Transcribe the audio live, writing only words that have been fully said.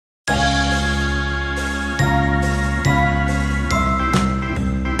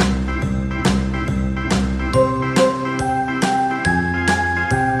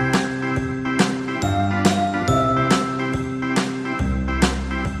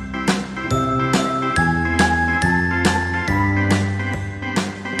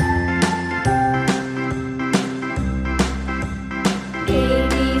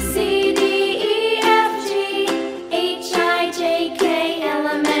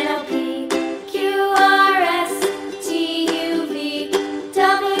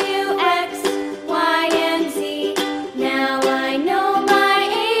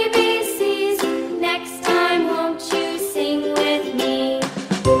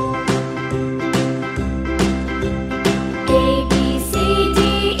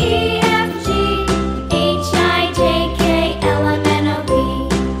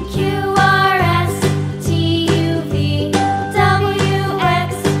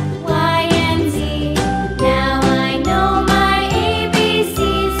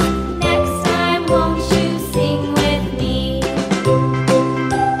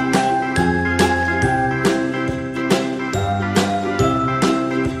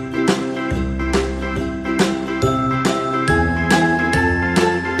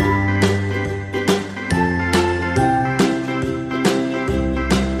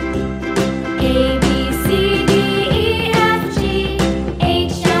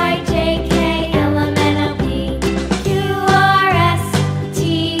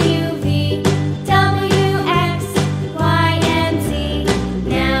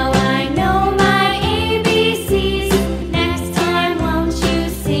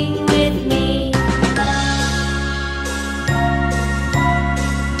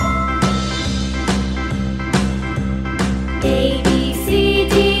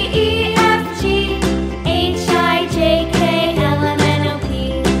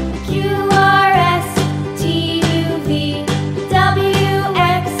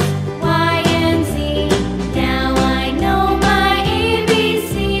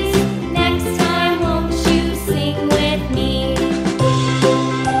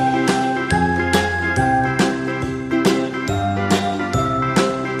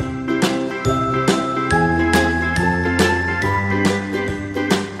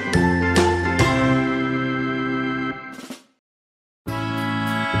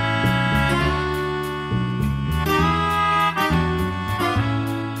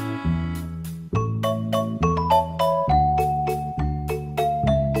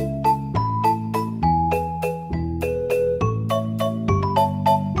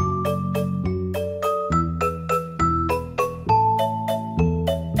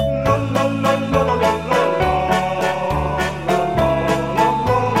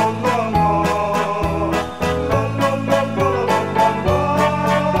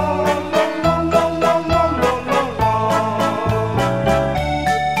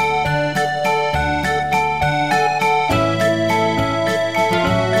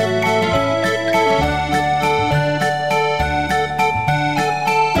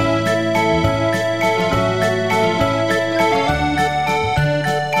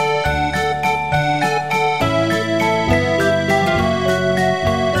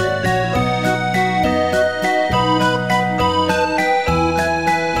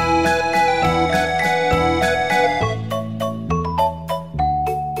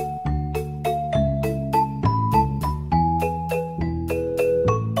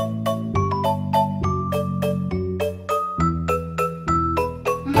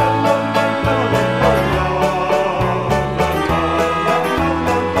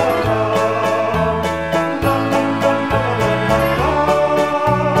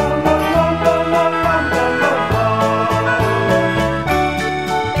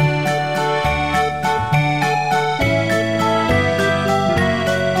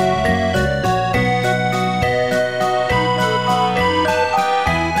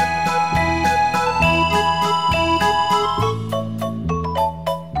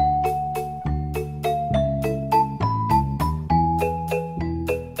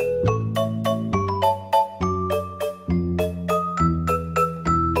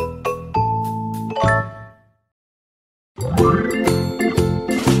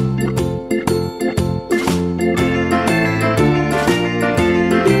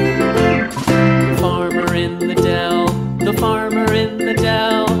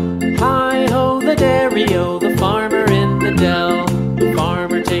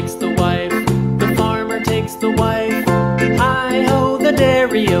takes the wife, the farmer takes the wife. Hi-ho, the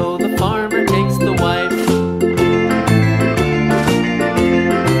dairy-o, the farmer takes the wife.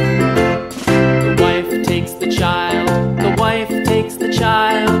 The wife takes the child, the wife takes the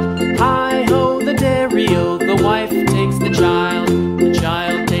child. Hi-ho, the dairy-o, the wife takes the child. The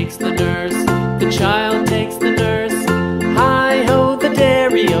child takes the nurse, the child takes the nurse. Hi-ho, the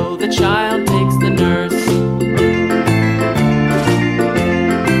dairy-o, the child takes the nurse.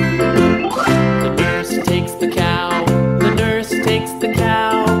 The nurse takes the cow, the nurse takes the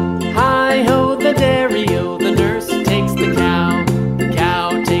cow. Hi-ho, the dairy-o, the nurse takes the cow. The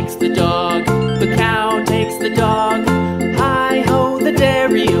cow takes the dog, the cow takes the dog. Hi-ho, the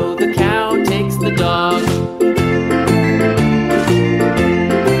dairy-o, the cow takes the dog.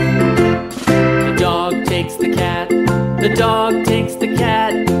 The dog takes the cat, the dog takes the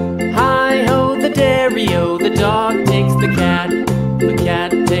cat. Hi-ho, the dairy-o, the dog takes the cat. The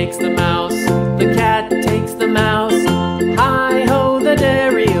cat takes the mouse, the cat takes the mouse. Hi-ho, the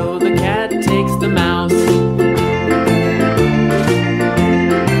dairy-o, the cat takes the mouse.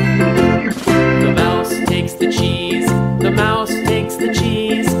 The mouse takes the cheese, the mouse takes the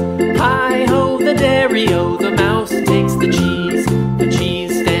cheese. Hi-ho, the dairy-o, the mouse takes the cheese. The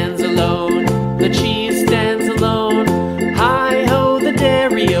cheese stands alone, the cheese stands alone. Hi-ho, the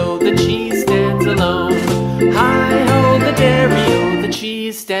dairy-o, the cheese stands alone. Hi-ho, the dairy-o, the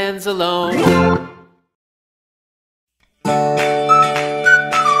cheese stands alone.